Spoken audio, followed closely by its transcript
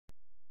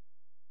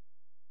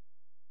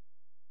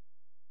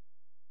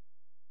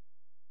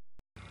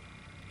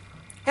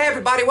Hey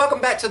everybody,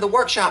 welcome back to the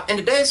workshop. In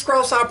today's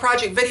scroll saw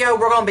project video,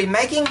 we're going to be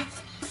making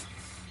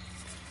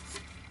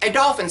a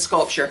dolphin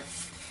sculpture.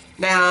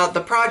 Now,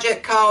 the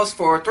project calls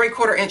for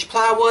 3/4 inch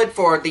plywood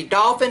for the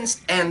dolphins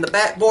and the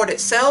backboard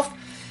itself.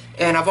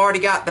 And I've already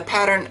got the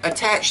pattern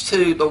attached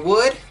to the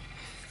wood,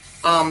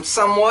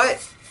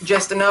 somewhat,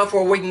 just enough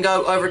where we can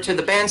go over to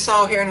the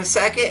bandsaw here in a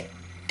second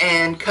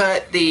and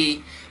cut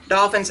the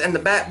dolphins and the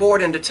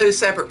backboard into two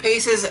separate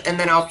pieces, and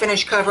then I'll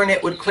finish covering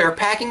it with clear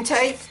packing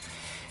tape,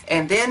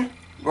 and then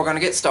we're going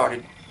to get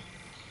started.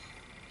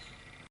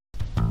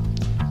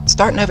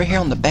 Starting over here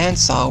on the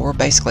bandsaw, we're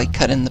basically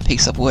cutting the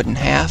piece of wood in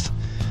half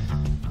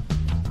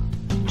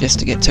just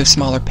to get two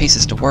smaller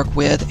pieces to work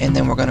with, and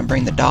then we're going to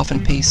bring the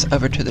dolphin piece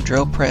over to the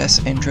drill press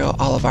and drill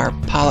all of our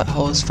pilot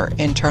holes for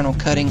internal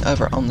cutting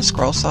over on the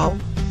scroll saw.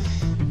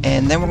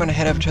 And then we're going to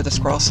head over to the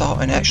scroll saw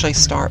and actually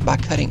start by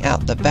cutting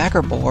out the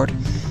backer board,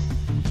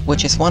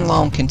 which is one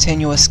long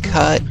continuous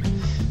cut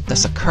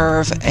that's a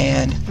curve,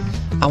 and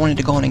I wanted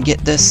to go in and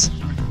get this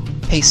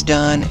piece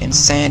done and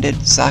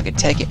sanded so I could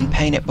take it and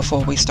paint it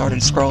before we started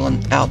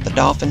scrolling out the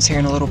dolphins here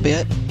in a little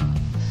bit.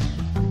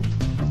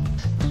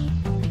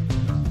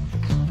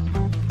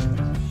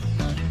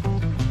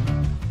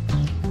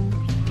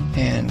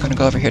 And I'm going to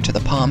go over here to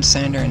the palm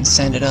sander and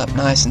sand it up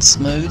nice and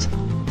smooth.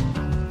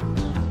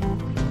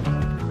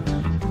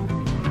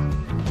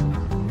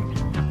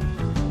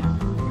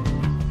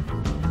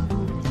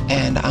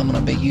 And I'm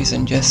going to be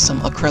using just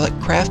some acrylic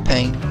craft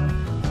paint,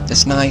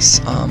 this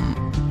nice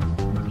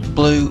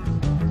blue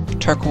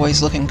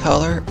turquoise looking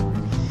color,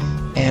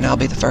 and I'll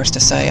be the first to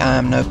say I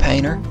am no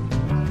painter,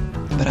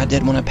 but I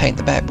did want to paint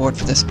the backboard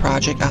for this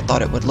project. I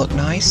thought it would look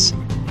nice.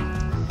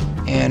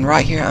 And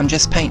right here I'm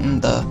just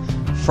painting the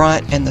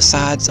front and the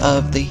sides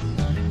of the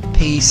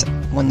piece.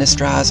 When this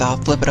dries, I'll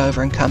flip it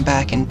over and come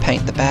back and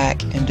paint the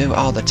back and do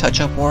all the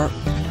touch-up work.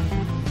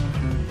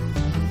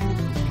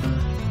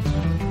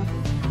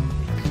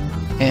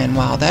 And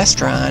while that's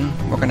drying,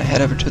 we're going to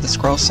head over to the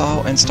scroll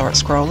saw and start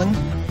scrolling,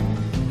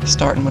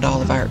 starting with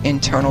all of our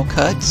internal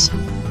cuts.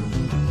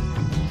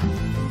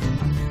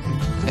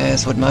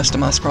 As with most of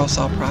my scroll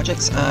saw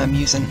projects, I'm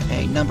using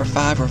a number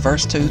 5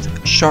 reverse tooth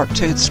shark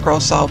tooth scroll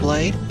saw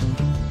blade.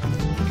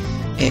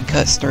 It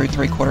cuts through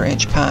 3/4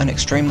 inch pine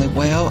extremely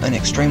well and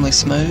extremely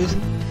smooth,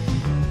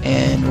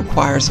 and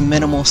requires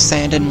minimal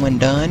sanding when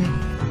done.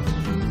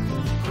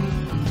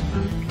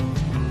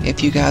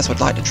 If you guys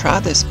would like to try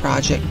this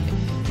project,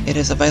 it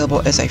is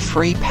available as a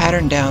free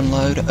pattern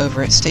download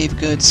over at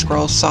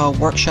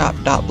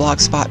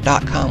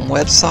stevegoodscrollsawworkshop.blogspot.com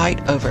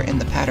website over in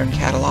the pattern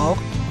catalog.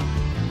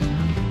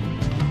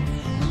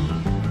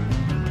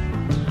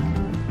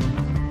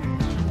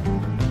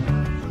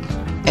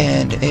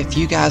 And if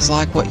you guys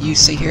like what you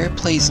see here,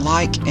 please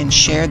like and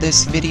share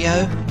this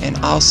video, and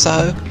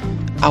also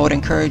I would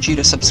encourage you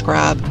to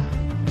subscribe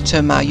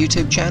to my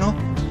YouTube channel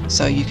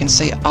so you can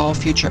see all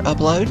future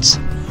uploads.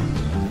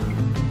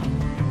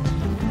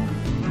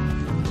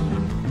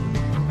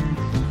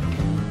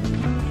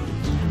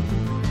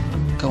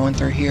 Going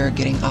through here,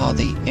 getting all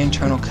the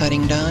internal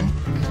cutting done.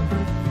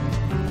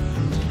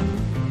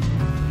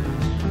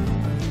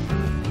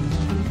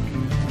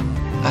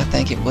 I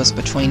think it was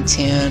between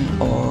 10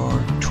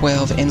 or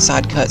 12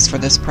 inside cuts for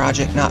this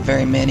project, not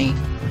very many,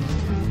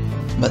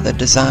 but the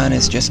design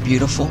is just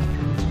beautiful.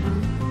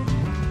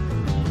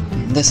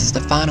 This is the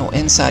final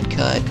inside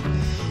cut,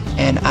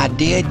 and I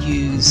did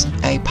use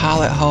a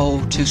pilot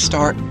hole to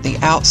start the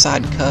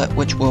outside cut,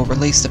 which will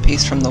release the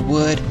piece from the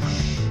wood,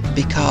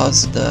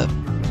 because the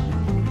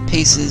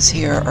pieces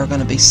here are going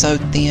to be so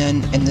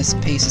thin and this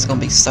piece is going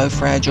to be so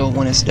fragile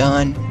when it's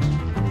done,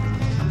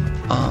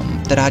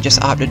 that I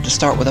just opted to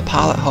start with a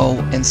pilot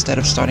hole instead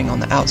of starting on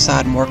the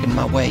outside and working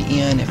my way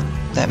in. If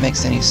that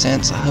makes any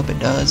sense, I hope it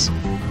does.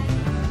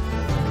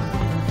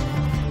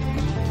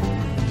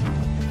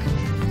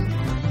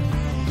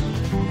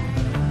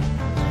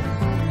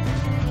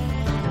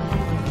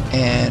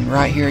 And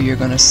right here you're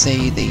going to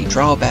see the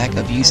drawback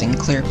of using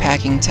clear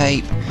packing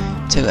tape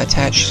to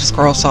attach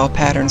scroll saw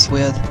patterns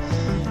with.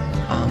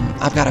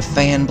 I've got a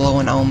fan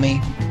blowing on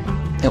me.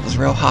 It was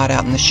real hot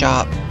out in the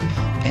shop,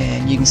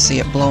 and you can see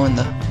it blowing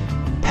the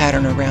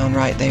pattern around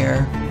right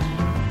there.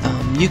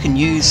 You can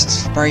use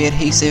spray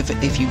adhesive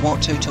if you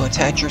want to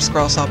attach your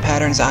scroll saw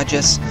patterns. I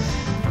just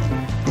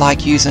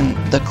like using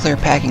the clear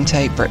packing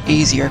tape for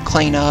easier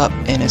cleanup,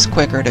 and it's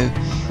quicker to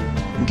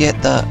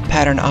get the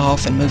pattern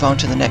off and move on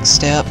to the next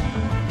step.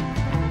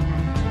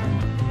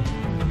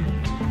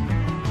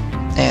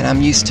 And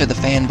I'm used to the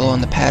fan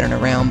blowing the pattern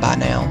around by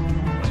now.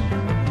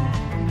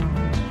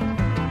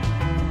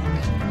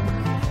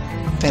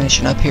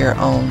 Finishing up here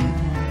on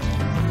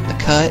the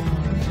cut,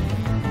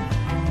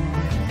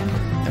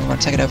 and we're going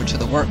to take it over to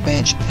the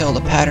workbench, peel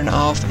the pattern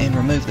off, and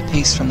remove the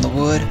piece from the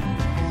wood.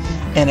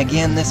 And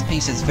again, this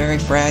piece is very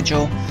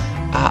fragile.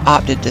 I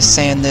opted to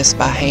sand this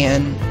by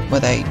hand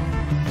with a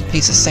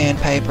piece of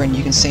sandpaper, and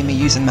you can see me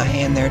using my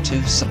hand there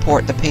to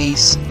support the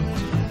piece.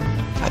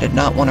 I did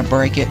not want to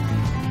break it.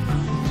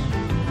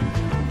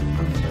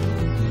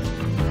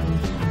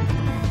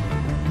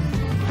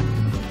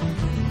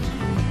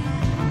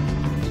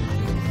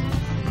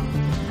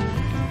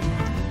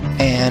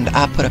 and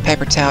I put a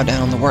paper towel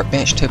down on the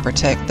workbench to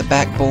protect the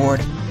backboard,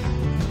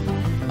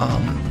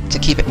 to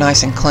keep it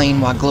nice and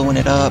clean while gluing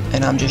it up,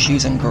 and I'm just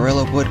using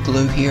Gorilla Wood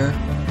glue here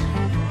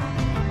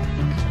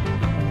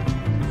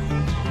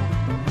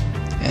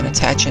and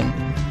attaching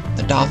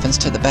the dolphins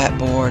to the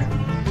backboard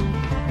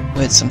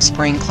with some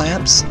spring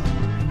clamps.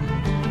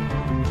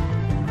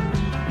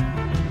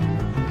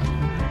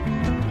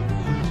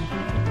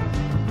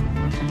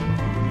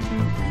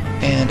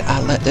 And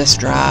I let this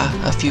dry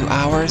a few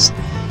hours,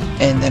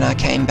 and then I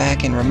came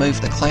back and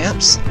removed the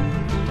clamps,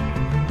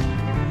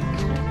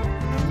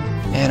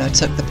 and I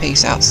took the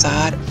piece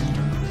outside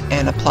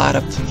and applied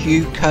a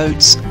few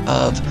coats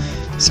of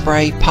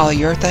spray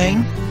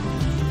polyurethane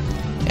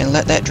and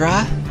let that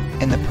dry,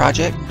 and the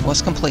project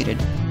was completed.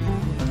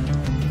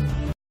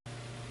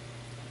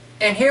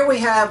 And here we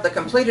have the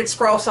completed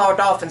scroll saw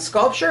dolphin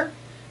sculpture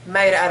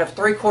made out of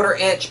 3/4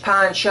 inch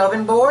pine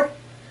shelving board.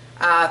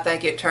 I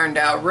think it turned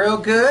out real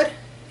good.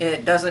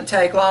 It doesn't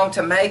take long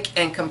to make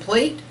and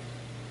complete.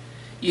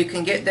 You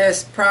can get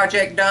this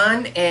project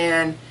done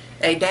in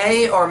a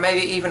day or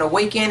maybe even a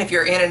weekend if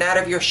you're in and out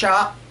of your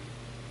shop.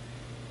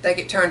 I think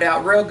it turned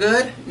out real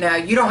good. Now,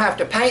 you don't have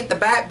to paint the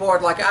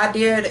backboard like I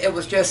did. It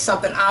was just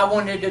something I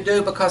wanted to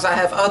do because I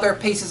have other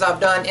pieces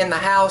I've done in the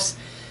house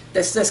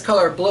that's this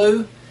color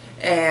blue,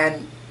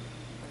 and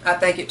I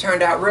think it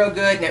turned out real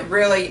good, and it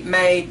really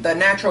made the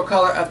natural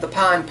color of the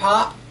pine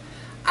pop.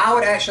 I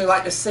would actually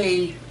like to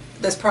see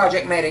this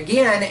project made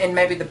again, and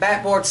maybe the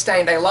backboard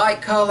stained a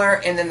light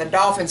color and then the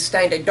dolphins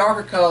stained a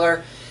darker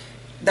color.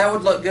 That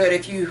would look good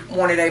if you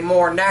wanted a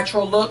more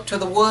natural look to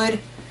the wood.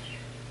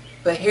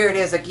 But here it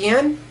is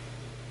again.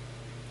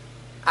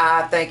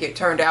 I think it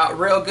turned out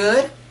real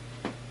good.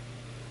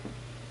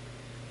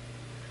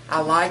 I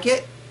like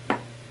it.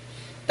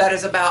 That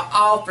is about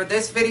all for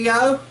this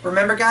video.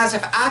 Remember guys,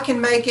 if I can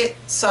make it,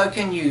 so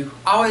can you.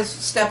 Always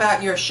step out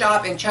in your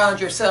shop and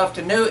challenge yourself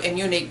to new and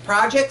unique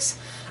projects.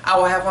 I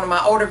will have one of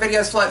my older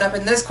videos floating up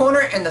in this corner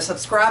and the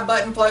subscribe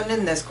button floating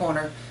in this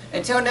corner.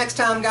 Until next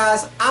time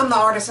guys, I'm the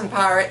Artisan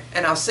Pirate,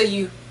 and I'll see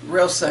you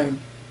real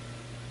soon.